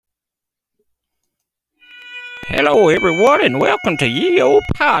Hello, everyone, and welcome to Ye Old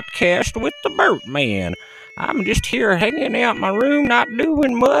Podcast with the Birdman. I'm just here hanging out in my room, not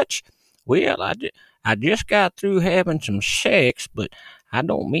doing much. Well, I just got through having some sex, but I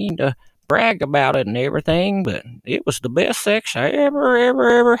don't mean to brag about it and everything, but it was the best sex I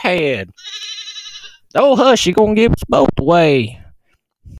ever had. Oh, hush, you're gonna give us both away.